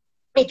work.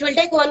 It will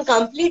take one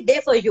complete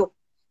day for you.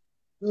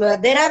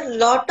 There are a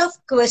lot of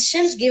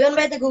questions given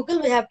by the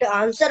Google. We have to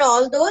answer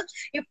all those.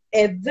 If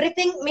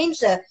everything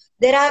means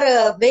there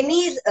are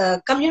many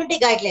community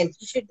guidelines.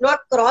 You should not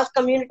cross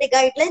community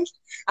guidelines,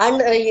 and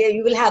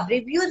you will have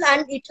reviews,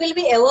 and it will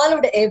be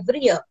evolved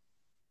every year.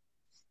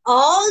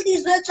 All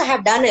these works I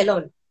have done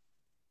alone.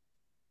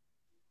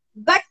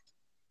 But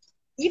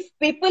if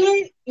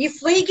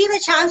we give a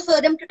chance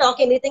for them to talk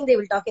anything, they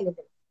will talk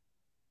anything.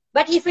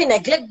 But if we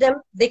neglect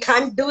them, they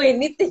can't do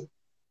anything.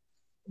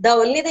 The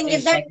only thing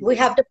is that we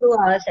have to prove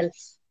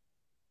ourselves.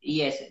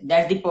 Yes,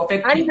 that's the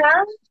perfect and thing.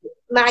 now,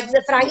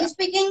 frankly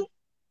speaking,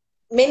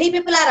 many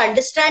people are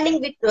understanding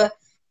with,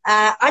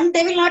 and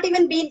they will not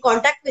even be in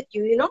contact with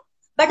you,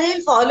 but they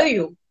will follow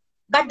you.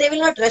 But they will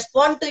not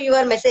respond to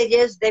your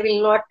messages. They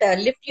will not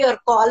lift your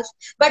calls.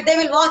 But they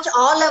will watch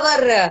all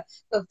our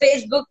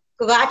Facebook,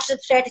 WhatsApp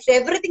status,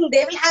 everything.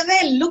 They will have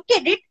a look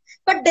at it,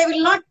 but they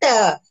will not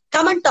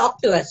come and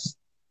talk to us.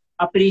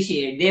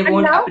 Appreciate. They And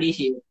won't now,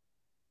 appreciate.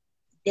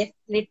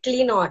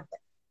 definitely not.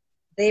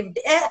 They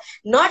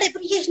not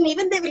appreciation.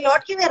 Even they will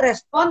not give a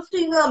response to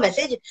your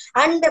message.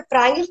 And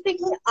frankly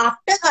speaking,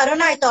 after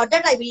Corona, I thought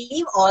that I will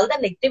leave all the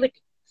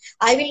negativity.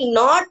 I will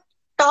not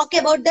talk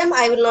about them.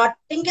 I will not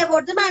think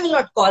about them. I will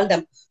not call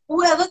them.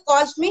 Whoever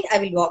calls me, I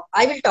will walk.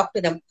 I will talk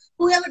to them.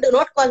 Whoever do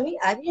not call me,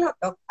 I will not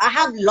talk. I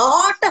have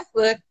lot of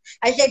work.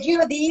 I said,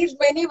 these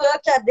many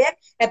works are there.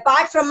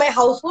 Apart from my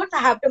household, I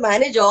have to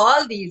manage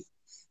all these.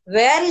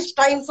 Where is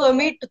time for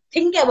me to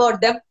think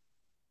about them?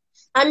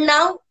 And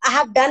now I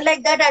have done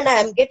like that and I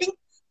am getting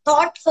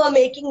thought for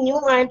making new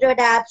Android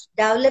apps,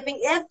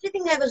 developing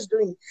everything I was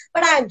doing,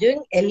 but I am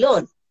doing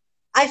alone.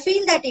 I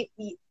feel that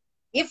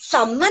if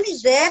someone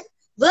is there,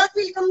 work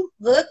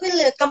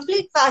will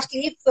complete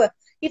fastly.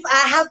 If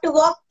I have to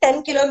walk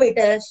 10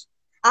 kilometers,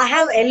 I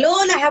have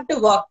alone. I have to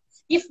walk.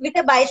 If with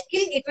a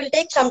bicycle, it will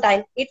take some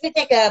time. If we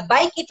take a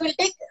bike, it will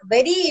take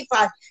very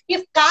fast.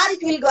 If car,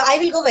 it will go. I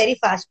will go very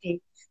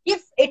fastly.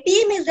 If a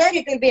team is there,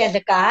 it will be as a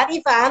car.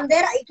 If I am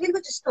there, it will be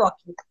just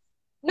walking.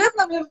 No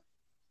problem.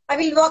 I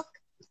will walk.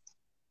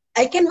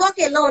 I can walk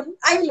alone.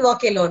 I will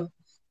walk alone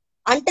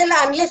until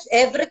unless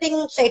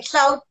everything sets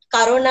out.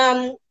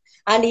 Corona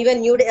and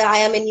even I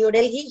am in New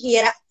Delhi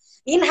here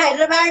in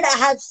Hyderabad. I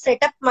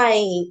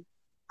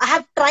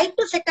have tried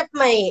to set up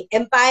my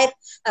empire.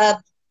 Uh,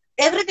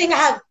 Everything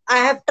I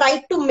have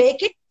tried to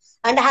make it,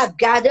 and I have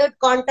gathered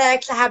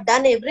contacts. I have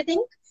done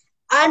everything,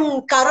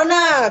 and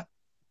Corona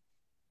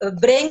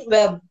bring.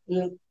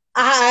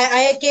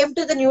 I came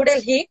to the New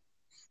Delhi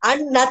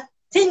and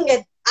nothing.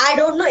 I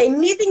don't know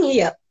anything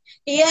here.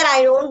 Here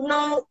I don't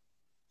know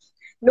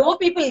no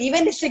people,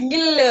 even a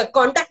single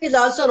contact is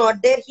also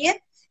not there here,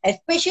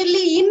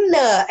 especially in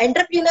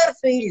entrepreneur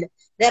field.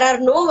 There are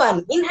no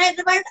one. In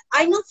Hyderabad,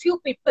 I know few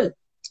people.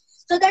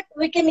 So that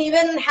we can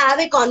even have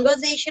a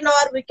conversation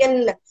or we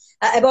can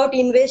about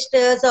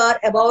investors or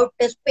about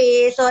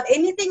space or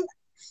anything.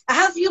 I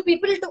have few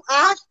people to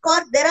ask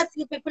or there are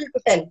few people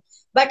to tell.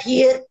 But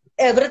here,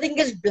 everything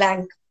is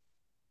blank.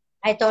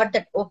 I thought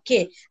that,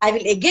 okay, I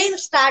will again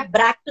start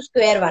back to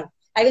square one.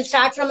 I will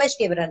start from my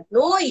square one.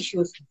 No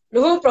issues,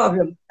 no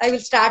problem. I will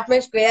start my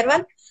square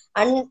one.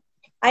 And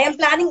I am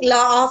planning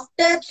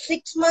after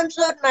 6 months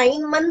or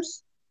 9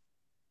 months,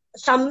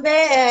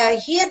 somewhere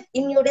here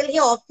in New Delhi,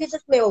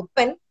 offices may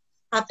open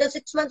after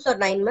 6 months or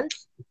 9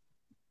 months.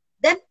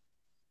 Then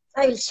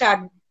I will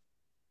start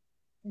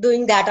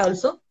doing that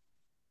also.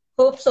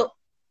 Hope so.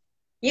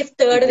 If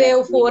third wave,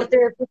 Exactly. fourth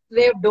wave, fifth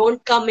wave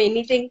don't come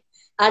anything,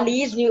 and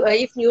if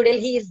New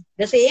Delhi is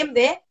the same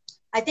way,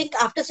 I think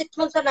after 6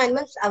 months or 9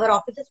 months, our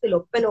offices will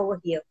open over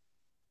here.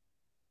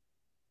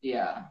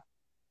 Yeah.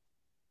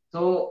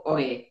 So,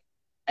 okay,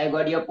 I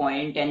got your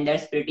point, and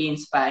that's pretty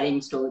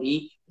inspiring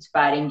story,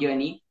 inspiring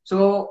journey.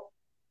 So,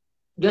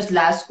 just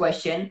last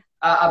question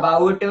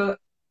about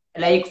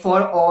like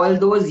for all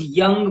those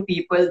young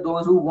people,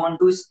 those who want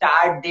to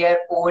start their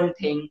own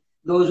thing,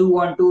 those who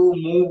want to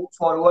move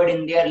forward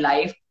in their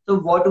life. So,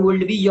 what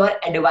would be your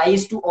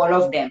advice to all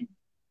of them?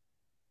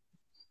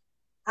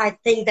 I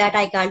think that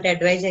I can't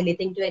advise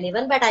anything to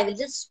anyone, but I will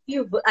just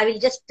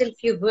tell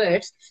few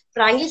words.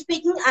 Frankly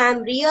speaking, I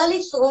am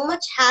really so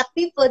much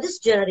happy for this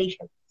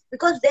generation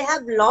because they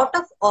have lot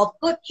of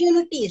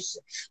opportunities.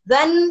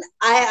 When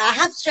I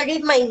have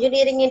studied my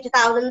engineering in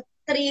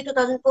 2003,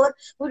 2004,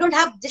 we don't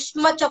have this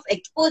much of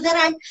exposure.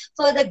 And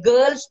for the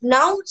girls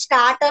now,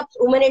 startups,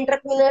 women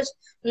entrepreneurs,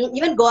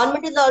 even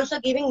government is also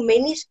giving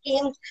many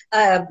schemes.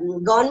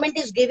 Government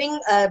is giving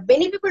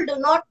many people do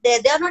not they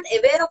are not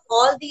aware of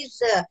all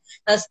these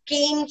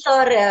schemes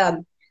or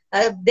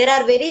there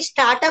are very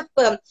startup.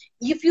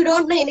 If you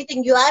don't know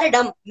anything, you are a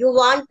dumb. You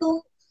want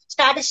to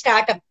start a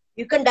startup.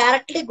 You can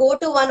directly go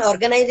to one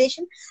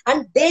organization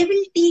and they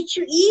will teach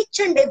you each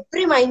and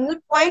every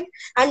minute point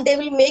and they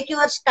will make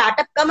your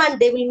startup come and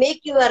they will make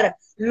your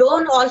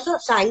loan also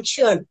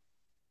sanctioned.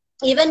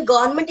 Even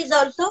government is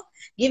also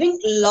giving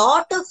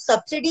lot of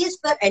subsidies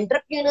for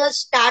entrepreneurs,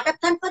 startups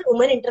and for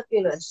women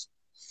entrepreneurs.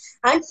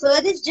 And for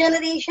this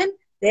generation,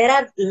 there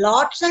are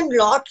lots and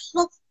lots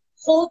of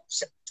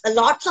hopes,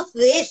 lots of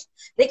ways.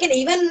 They can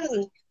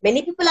even,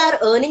 many people are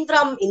earning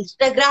from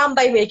Instagram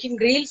by making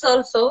reels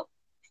also.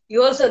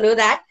 You also know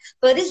that.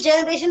 For this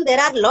generation, there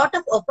are a lot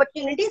of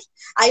opportunities.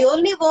 I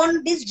only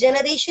want this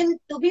generation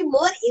to be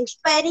more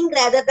inspiring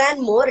rather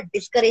than more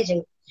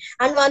discouraging.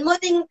 And one more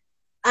thing,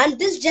 and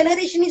this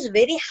generation is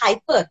very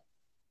hyper.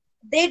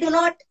 They do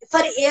not,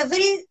 for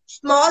every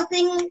small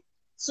thing,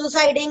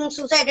 suicide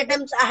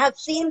attempts, I have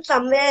seen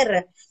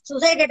somewhere,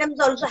 suicide attempts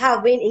also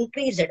have been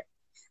increased.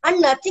 And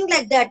nothing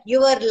like that.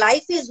 Your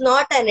life is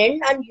not an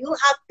end and you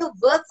have to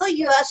work for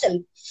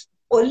yourself.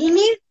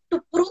 Only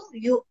to prove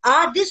you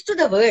are this to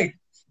the world,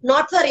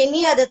 not for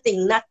any other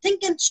thing. Nothing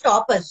can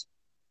stop us.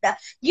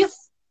 If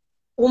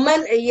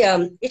woman,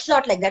 it's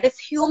not like that. If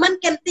human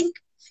can think,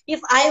 if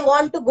I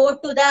want to go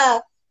to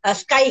the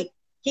sky,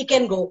 he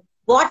can go.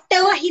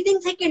 Whatever he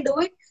thinks he can do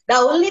it. The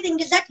only thing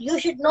is that you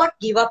should not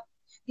give up.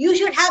 You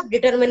should have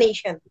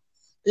determination.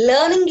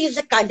 Learning is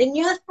a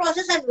continuous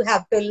process and we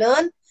have to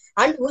learn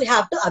and we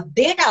have to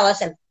update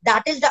ourselves.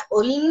 That is the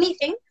only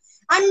thing.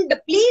 And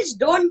please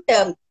don't,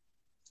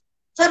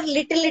 for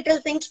little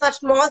things, for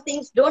small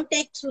things, don't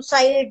take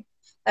suicide.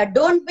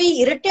 Don't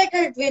be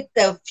irritated with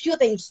a few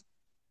things.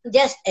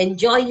 Just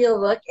enjoy your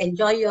work,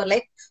 enjoy your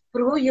life,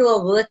 prove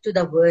your worth to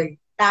the world.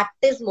 That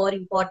is more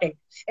important.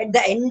 At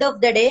the end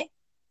of the day,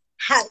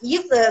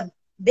 if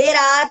there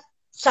are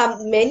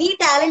some many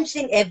talents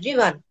in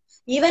everyone,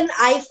 even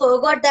I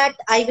forgot that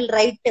I will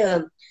write.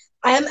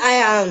 I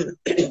am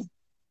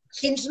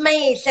since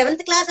my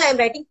seventh class. I am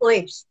writing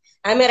poems.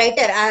 I am a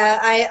writer.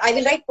 I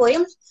will write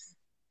poems.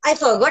 I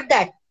forgot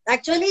that.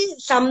 Actually,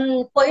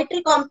 some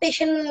poetry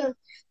competition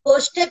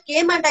poster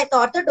came and I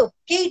thought that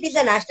okay, it is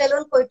a national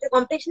own poetry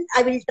competition.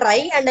 I will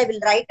try and I will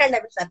write and I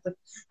will submit.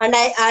 And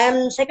I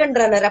am second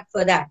runner up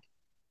for that.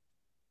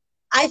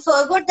 I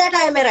forgot that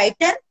I am a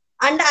writer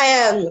and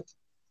I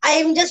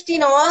am just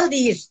in all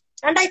these.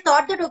 And I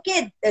thought that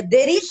okay,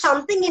 there is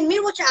something in me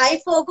which I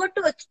forgot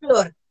to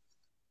explore.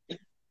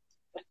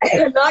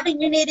 Not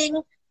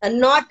engineering,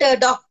 not a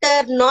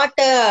doctor, not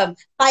a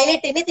pilot,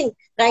 anything.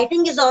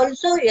 Writing is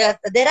also, yes,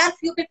 there are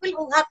few people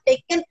who have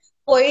taken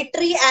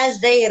poetry as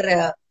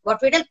their, what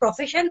we call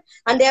profession,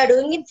 and they are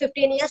doing it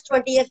 15 years,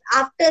 20 years.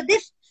 After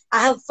this,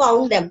 I have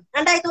found them.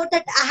 And I thought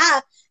that,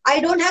 I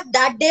don't have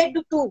that dare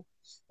to do.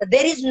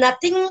 There is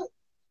nothing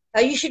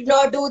you should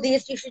not do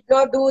this, you should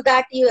not do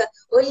that.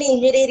 Only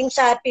engineering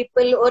star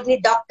people, only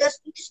doctors.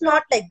 It is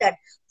not like that.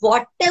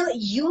 Whatever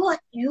your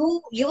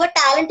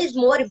talent is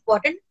more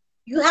important.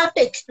 You have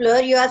to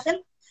explore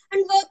yourself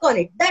and work on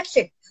it. That's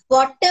it.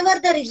 Whatever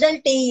the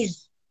result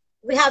is,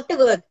 we have to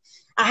work.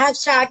 I have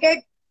started.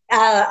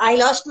 I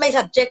lost my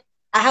subject.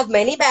 I have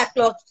many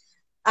backlogs.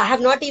 I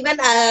have not even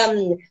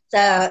in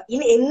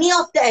any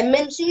of the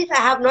MNCs.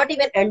 I have not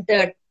even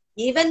entered.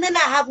 Even then,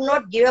 I have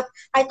not give up.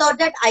 I thought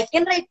that I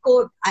can write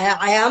code.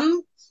 I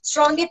am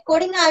strong at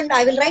coding and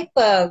I will write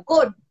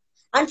code.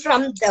 And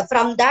from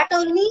that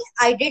only,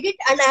 I did it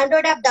and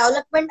Android app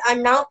development.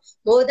 And now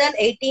more than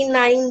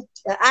 89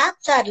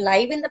 apps are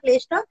live in the Play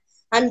Store.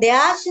 And they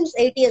are since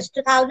 8 years,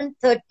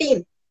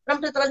 2013.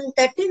 From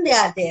 2013, they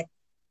are there.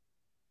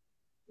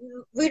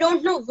 We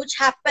don't know what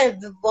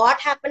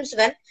happens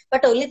when,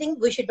 but only thing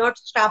we should not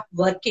stop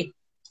working.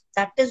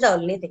 That is the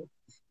only thing.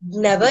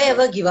 Never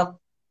ever Exactly. give up.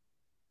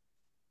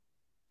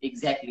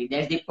 Exactly.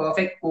 That's the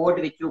perfect quote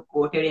which you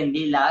quoted in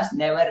the last.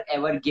 Never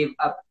ever give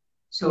up.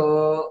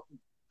 So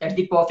that's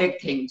the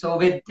perfect thing. So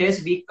with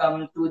this, we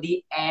come to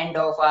the end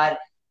of our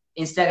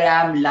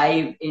Instagram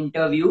live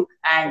interview.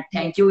 And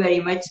thank you very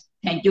much.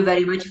 Thank you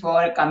very much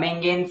for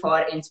coming in, for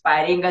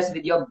inspiring us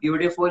with your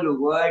beautiful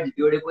words,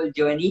 beautiful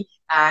journey.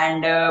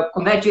 And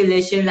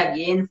congratulations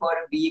again for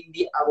being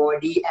the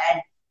awardee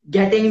and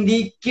getting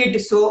the kid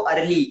so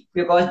early,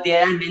 because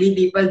there are many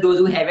people those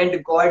who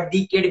haven't got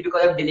the kid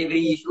because of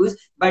delivery issues,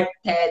 but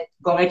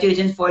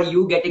congratulations for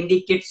you getting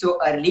the kid so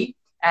early.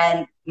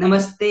 And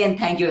namaste and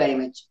thank you very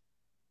much.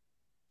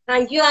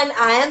 Thank you, and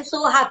I am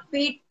so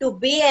happy to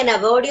be an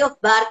awardee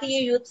of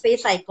Bharatiya Youth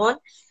Face Icon.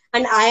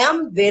 And I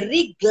am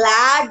very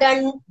glad,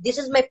 and this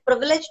is my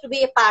privilege to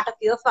be a part of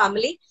your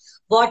family.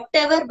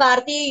 Whatever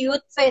Bharatiya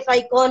Youth Face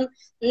Icon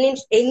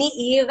means,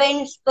 any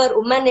events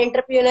for women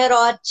entrepreneur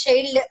or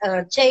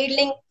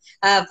childing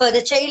for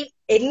the child,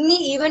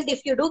 any event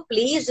if you do,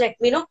 please let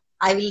me know.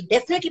 I will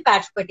definitely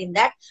participate in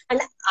that,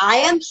 and I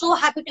am so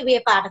happy to be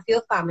a part of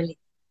your family.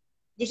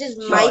 This is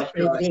my Sure, sure.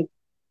 privilege.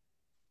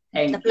 The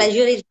Thank you.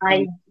 pleasure is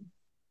Thank mine.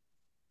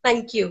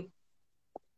 Thank you.